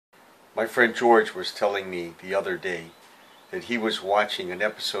My friend George was telling me the other day that he was watching an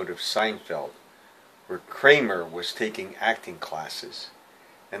episode of Seinfeld where Kramer was taking acting classes,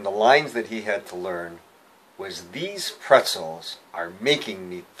 and the lines that he had to learn was, "These pretzels are making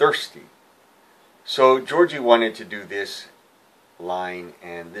me thirsty." So Georgie wanted to do this line,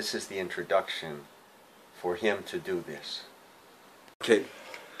 and this is the introduction for him to do this. Okay,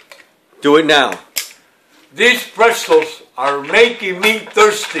 do it now. These pretzels are making me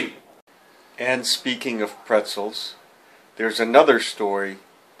thirsty. And speaking of pretzels, there's another story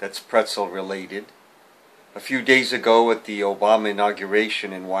that's pretzel related. A few days ago at the Obama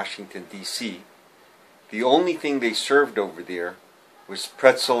inauguration in Washington, D.C., the only thing they served over there was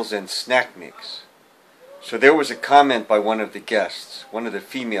pretzels and snack mix. So there was a comment by one of the guests, one of the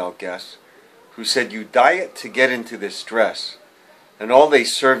female guests, who said, "You diet to get into this dress, and all they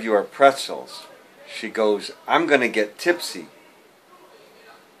serve you are pretzels." She goes, "I'm going to get tipsy."